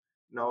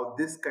 Now,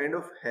 this kind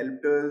of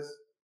helped us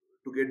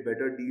to get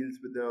better deals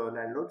with the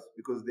landlords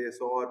because they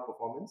saw our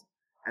performance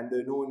and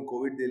they know in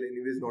COVID they'll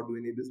anyways not do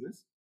any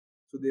business.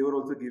 So they were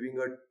also giving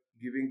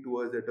to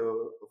us at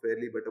a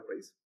fairly better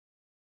price.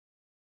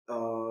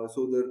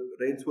 So the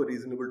rents were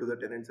reasonable to the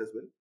tenants as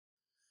well.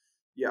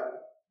 Yeah,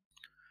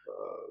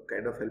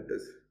 kind of helped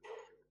us.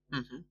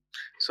 Mm-hmm.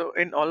 So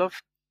in all of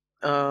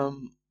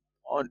um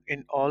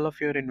in all of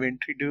your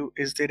inventory, do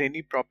is there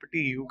any property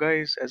you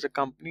guys as a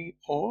company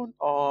own,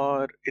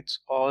 or it's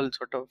all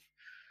sort of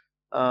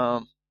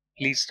um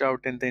leased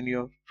out and then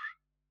you're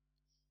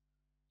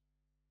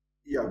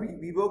Yeah,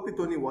 we work with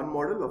only one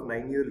model of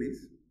 9 year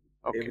lease.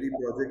 okay? Every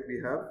project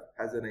we have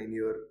has a 9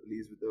 year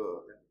lease with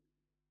the.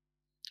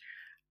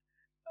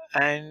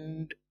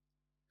 And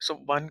so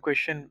one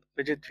question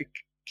which we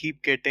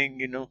keep getting,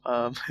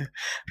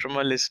 from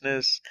our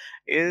listeners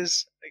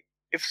is, like,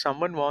 if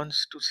someone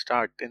wants to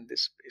start in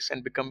this space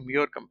and become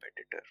your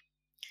competitor,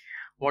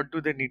 what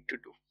do they need to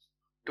do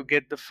to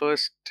get the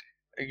first,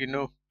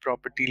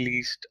 property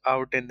leased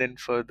out and then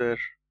further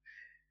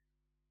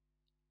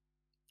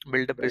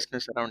build a Right.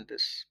 business around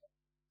this?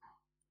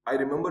 I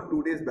remember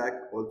 2 days back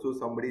also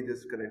somebody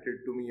just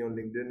connected to me on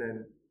LinkedIn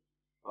and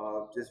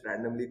just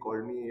randomly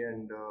called me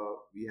and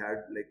we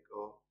had like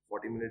a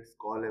 40 minutes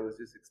call. I was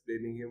just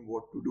explaining him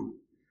what to do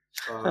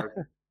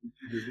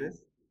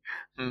business.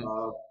 Hmm.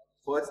 Uh,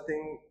 First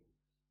thing,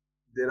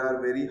 there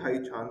are very high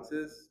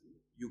chances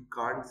you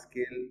can't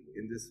scale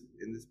in this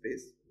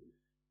space.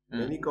 Hmm.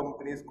 Many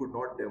companies could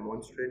not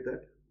demonstrate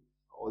that,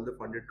 all the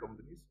funded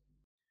companies.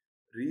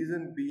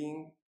 Reason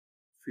being,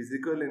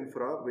 physical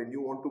infra, when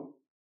you want to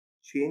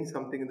change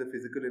something in the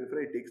physical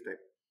infra, it takes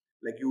time.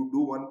 Like you do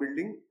one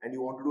building and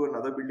you want to do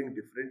another building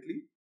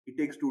differently, it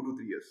takes 2 to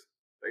 3 years,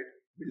 right?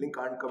 Building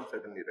can't come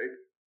suddenly, right?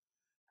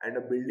 And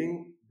a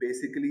building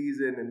basically is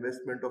an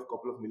investment of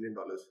couple of $1 million.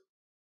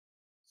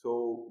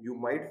 So you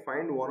might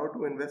find one or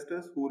two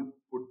investors who will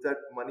put that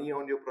money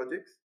on your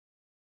projects,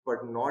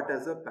 but not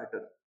as a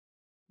pattern.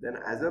 Then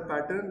as a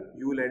pattern,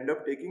 you will end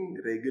up taking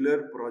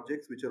regular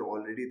projects which are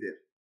already there.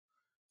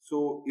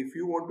 So if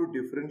you want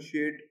to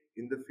differentiate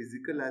in the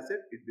physical asset,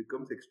 it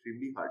becomes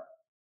extremely hard.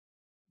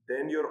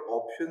 Then your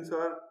options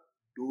are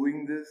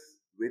doing this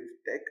with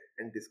tech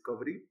and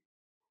discovery.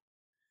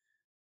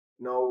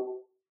 Now,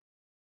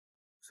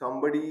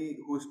 somebody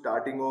who's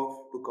starting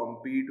off to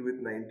compete with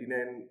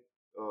 99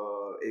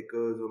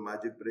 acres or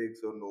Magic Bricks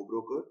or No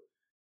Broker,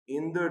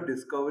 in the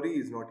discovery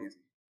is not easy.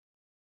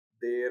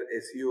 Their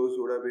SEOs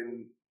would have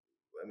been,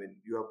 I mean,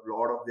 you have a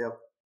lot of, they have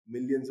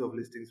millions of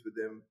listings with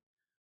them.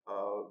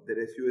 Their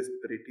SEO is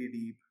pretty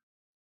deep.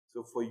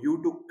 So for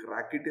you to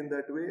crack it in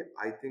that way,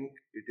 I think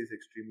it is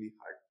extremely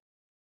hard.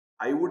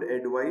 I would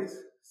advise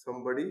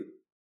somebody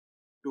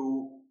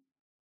to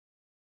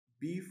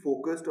be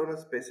focused on a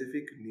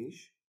specific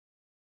niche.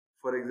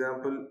 For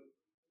example,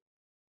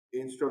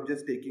 instead of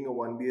just taking a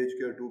 1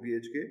 BHK or 2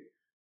 BHK,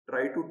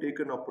 try to take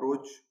an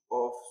approach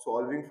of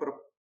solving for a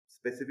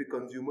specific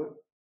consumer.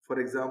 For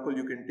example,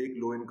 you can take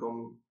low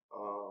income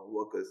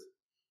workers.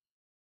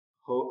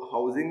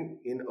 Housing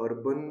in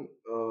urban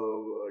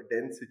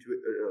dense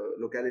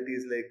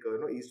localities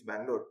like East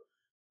Bangalore,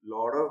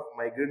 lot of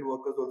migrant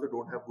workers also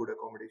don't have good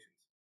accommodations.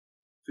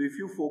 So if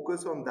you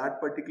focus on that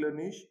particular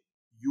niche,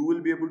 you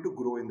will be able to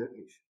grow in that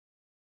niche.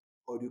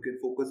 Or you can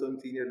focus on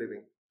senior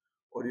living,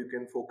 or you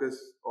can focus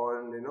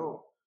on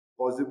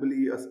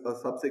possibly a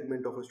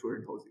subsegment of a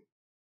student housing.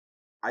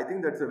 I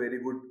think that's a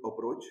very good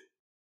approach.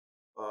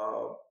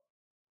 Uh,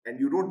 and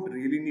you don't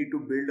really need to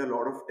build a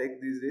lot of tech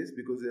these days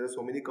because there are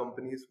so many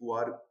companies who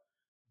are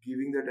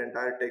giving that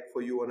entire tech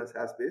for you on a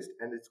SaaS based,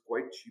 and it's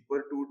quite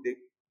cheaper to get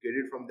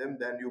it from them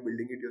than you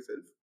building it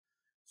yourself.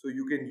 So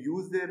you can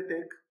use their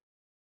tech,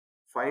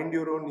 find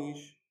your own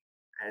niche,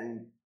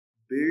 and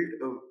build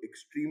a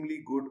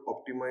extremely good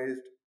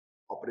optimized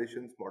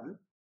operations model.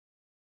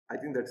 I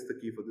think that's the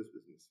key for this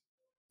business.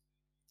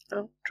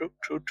 Oh, true,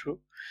 true, true.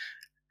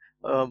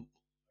 Um,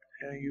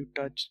 you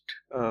touched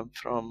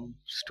from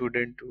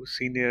student to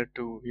senior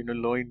to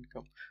low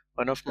income.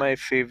 One of my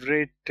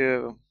favorite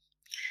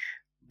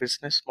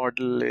business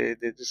model, there's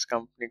this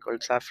company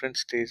called Saffron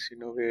Stays.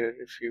 Where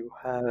if you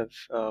have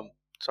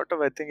sort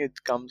of, I think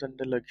it comes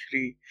under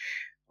luxury,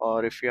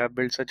 or if you have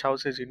built such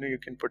houses, you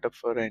can put up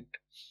for rent,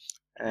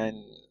 and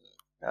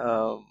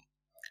um,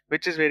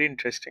 which is very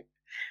interesting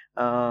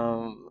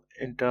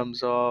in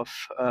terms of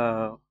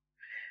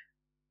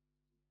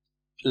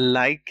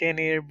like an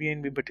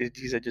Airbnb, but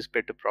these are just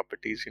better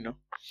properties.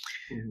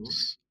 Mhm.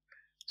 S-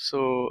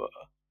 So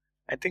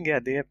I think, yeah,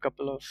 they have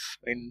couple of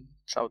in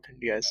South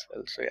India as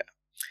well. So yeah,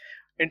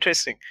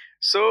 interesting.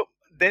 So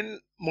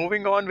then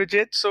moving on,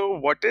 Vijay. So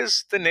what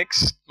is the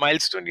next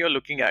milestone you're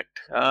looking at?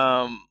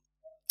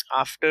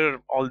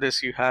 After all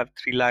this, you have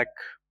 3 lakh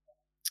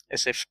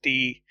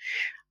SFT.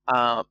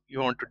 You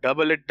want to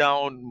double it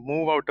down,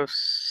 move out of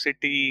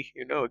city,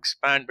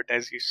 expand. But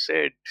as you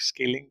said,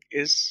 scaling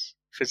is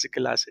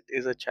physical asset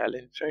is a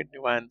challenge, right?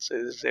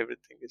 Nuances,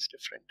 everything is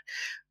different.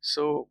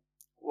 So,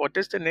 what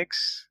is the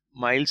next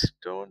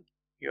milestone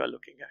you are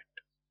looking at?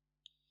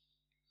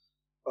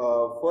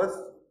 First,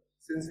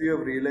 since we have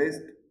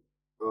realized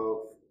uh,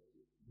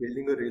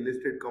 building a real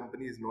estate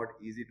company is not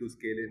easy to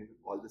scale in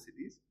all the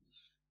cities,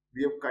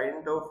 we have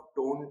kind of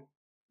toned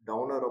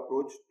down our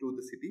approach to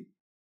the city.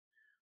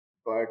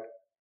 But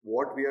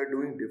what we are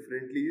doing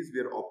differently is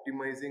we are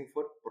optimizing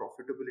for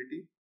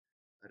profitability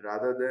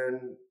rather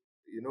than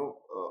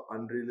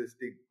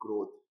unrealistic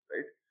growth,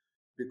 right?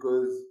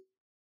 Because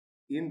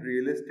in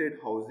real estate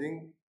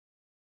housing,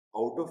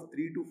 out of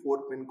 3 to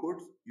 4 pin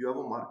codes, you have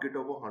a market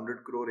of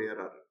 100 crore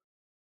ARR.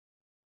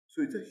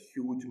 So it's a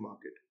huge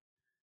market.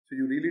 So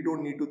you really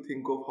don't need to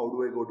think of how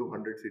do I go to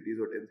 100 cities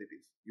or 10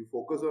 cities. You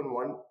focus on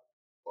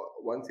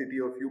one city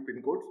or few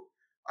pin codes.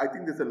 I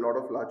think there's a lot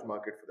of large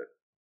market for that.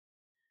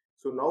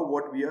 So now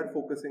what we are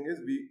focusing is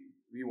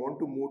we want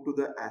to move to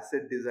the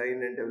asset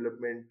design and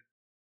development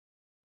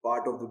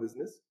part of the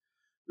business,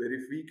 where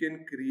if we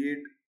can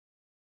create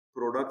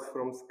products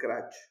from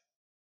scratch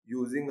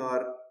using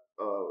our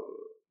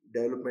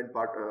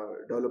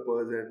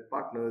developers and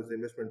partners,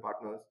 investment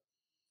partners,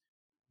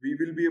 we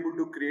will be able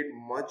to create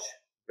much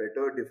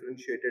better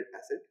differentiated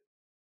asset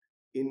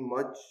in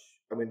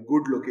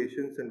good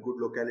locations and good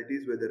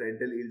localities where the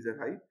rental yields are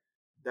high.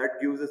 That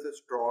gives us a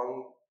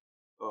strong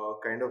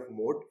kind of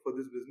moat for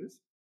this business.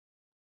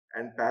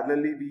 And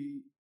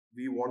parallelly,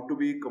 we want to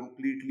be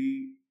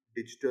completely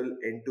digital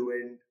end to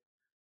end,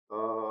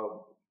 uh,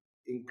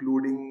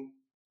 including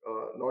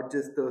not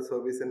just the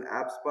service and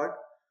apps part,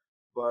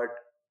 but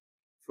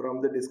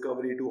from the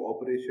discovery to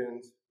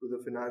operations to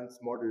the finance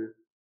model.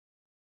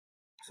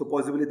 So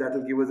possibly that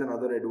will give us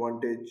another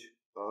advantage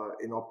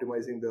in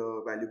optimizing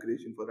the value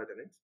creation for our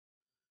tenants.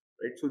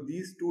 Right. So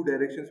these two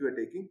directions we are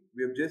taking.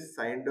 We have just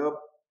signed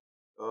up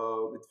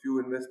with few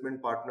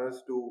investment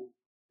partners to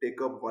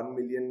take up 1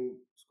 million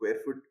square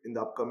foot in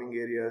the upcoming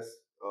areas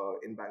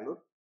in Bangalore.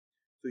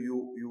 So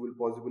you will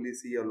possibly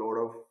see a lot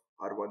of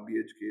our 1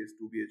 BHKs,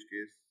 2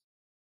 BHKs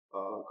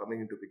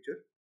coming into picture.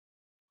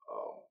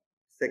 Um,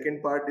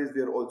 Second part is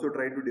we are also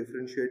trying to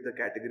differentiate the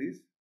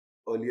categories.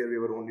 Earlier, we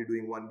were only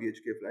doing 1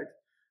 BHK flats.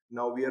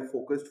 Now we are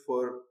focused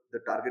for the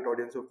target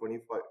audience of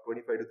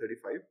 25 to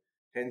 35.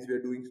 Hence, we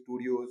are doing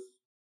studios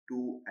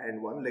 2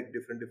 and 1, like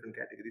different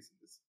categories in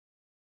this.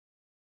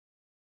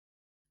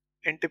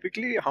 And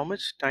typically, how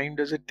much time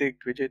does it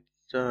take, Vijay,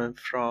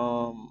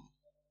 from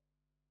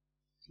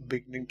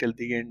beginning till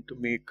the end to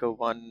make a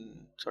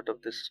one sort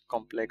of this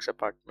complex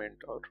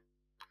apartment, or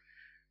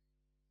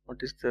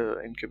what is the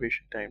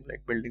incubation time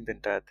like building the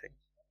entire thing?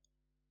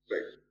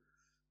 Right.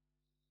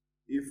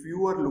 If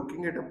you are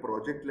looking at a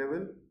project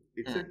level,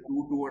 it's a Hmm.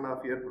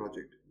 2.5 year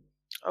project,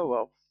 Oh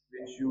wow.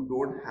 which you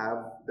don't have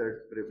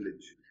that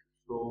privilege.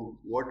 So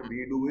what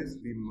we do is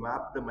we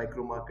map the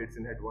micro markets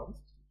in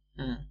advance.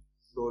 Hmm.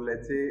 So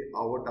let's say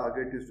our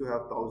target is to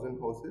have 1,000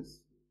 houses.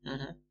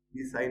 Hmm.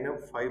 We sign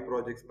up 5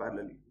 projects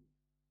parallelly.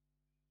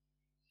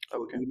 So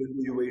Okay. even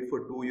though you wait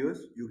for 2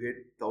 years, you get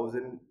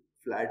 1,000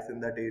 flats in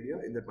that area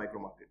in that micro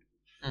market.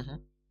 Hmm.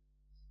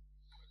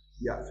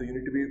 Yeah, so you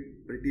need to be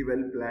pretty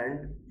well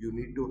planned. You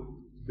need to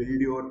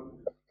build your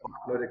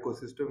partner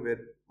ecosystem where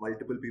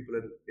multiple people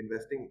are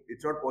investing.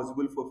 It's not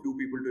possible for few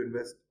people to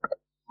invest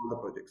on the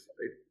projects,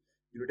 right?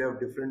 You need to have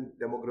different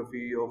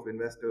demography of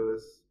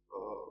investors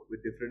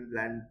with different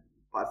land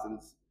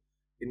parcels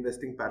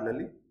investing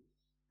parallelly,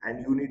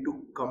 and you need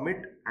to commit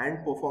and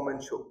perform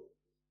and show.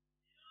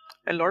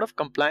 A lot of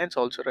compliance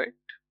also, right?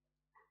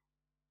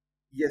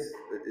 Yes,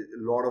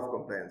 a lot of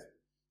compliance,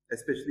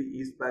 especially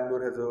East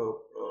Bangalore has a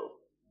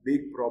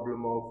big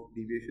problem of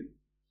deviation.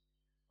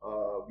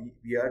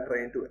 We are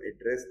trying to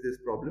address this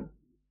problem.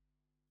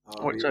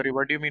 What, We, sorry,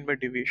 what do you mean by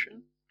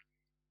deviation?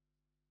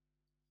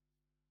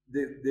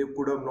 they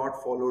could have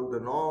not followed the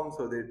norms,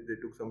 so they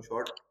took some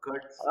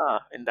shortcuts. Ah,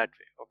 in that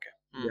way. Okay.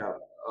 Hmm. Yeah,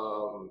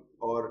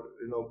 or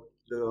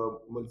the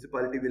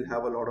municipality will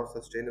have a lot of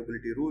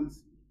sustainability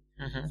rules,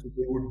 so Hmm.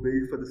 they would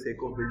build for the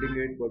sake of building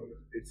it, but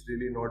it's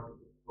really not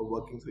a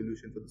working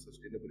solution for the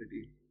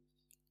sustainability,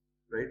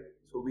 right?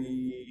 So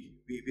we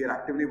are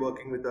actively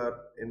working with our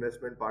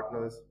investment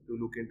partners to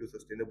look into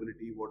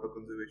sustainability, water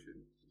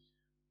conservation,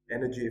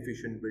 energy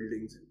efficient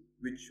buildings,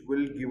 which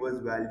will give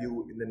us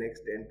value in the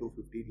next 10 to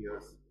 15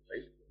 years,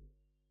 right?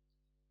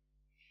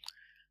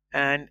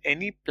 And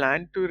any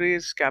plan to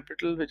raise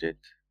capital, Vijay,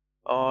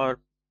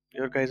 or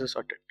your guys are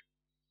sorted?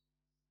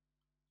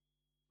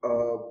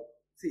 Uh,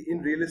 See, in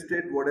real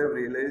estate, what I've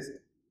realized,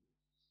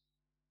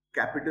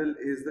 capital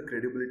is the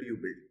credibility you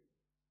build.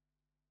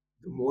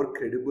 The more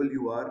credible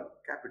you are,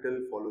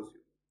 capital follows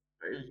you,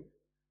 right?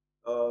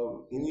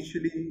 Mhm.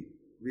 Initially,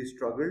 we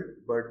struggled,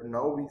 but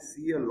now we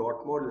see a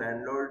lot more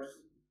landlords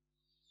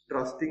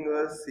trusting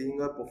us,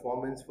 seeing our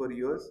performance for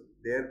years.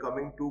 They're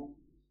coming to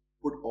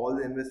put all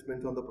the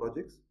investments on the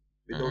projects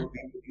Mhm. without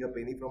we putting a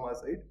penny from our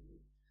side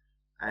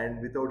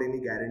and without any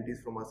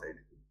guarantees from our side.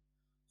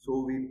 So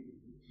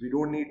we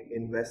don't need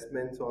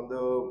investments on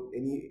the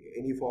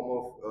any form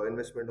of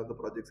investment on the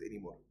projects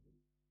anymore.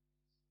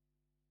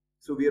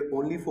 So we are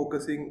only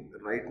focusing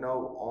right now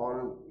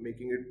on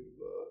making it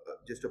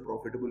just a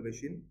profitable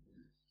machine.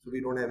 So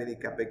we don't have any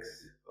capex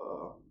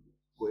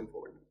going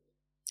forward.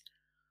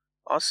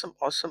 Awesome,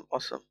 awesome,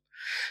 awesome.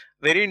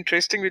 Very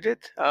interesting, Vijay.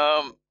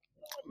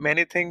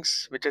 Many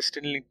things which I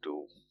still need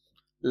to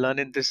learn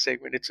in this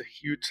segment. It's a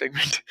huge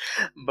segment,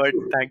 but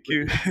thank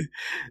you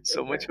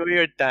so much for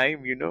your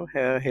time.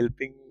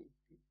 Helping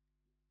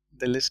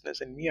the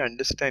listeners and me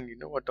understand.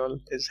 What all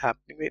is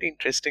happening. Very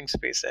interesting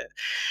space.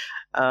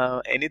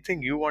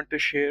 Anything you want to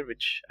share,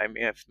 which I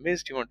may have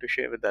missed, you want to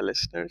share with the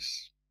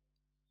listeners?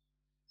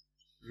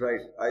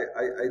 Right.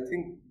 I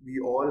think we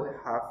all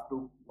have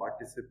to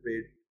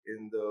participate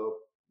in the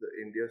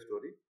India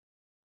story.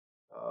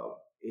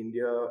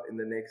 India in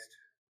the next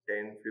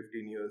 10,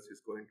 15 years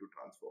is going to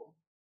transform.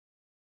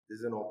 This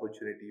is an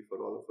opportunity for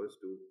all of us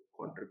to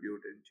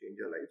contribute and change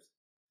our lives.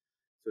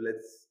 So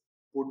let's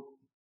put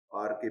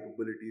our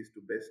capabilities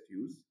to best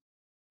use,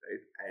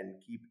 right,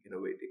 and keep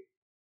innovating.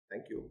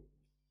 Thank you.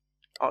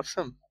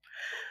 Awesome.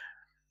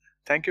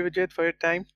 Thank you, Vijay, for your time.